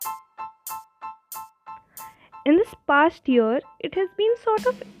In this past year, it has been sort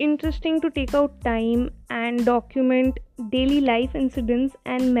of interesting to take out time and document daily life incidents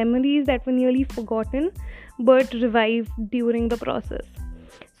and memories that were nearly forgotten but revived during the process.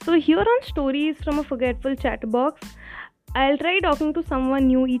 So, here on Stories from a Forgetful Chatterbox, I'll try talking to someone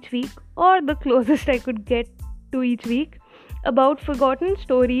new each week, or the closest I could get to each week, about forgotten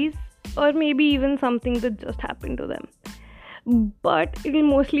stories or maybe even something that just happened to them. But it'll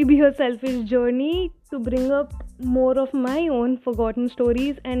mostly be a selfish journey to bring up more of my own forgotten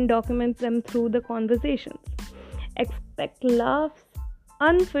stories and document them through the conversations. Expect laughs,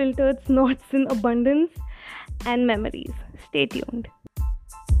 unfiltered snorts in abundance, and memories. Stay tuned.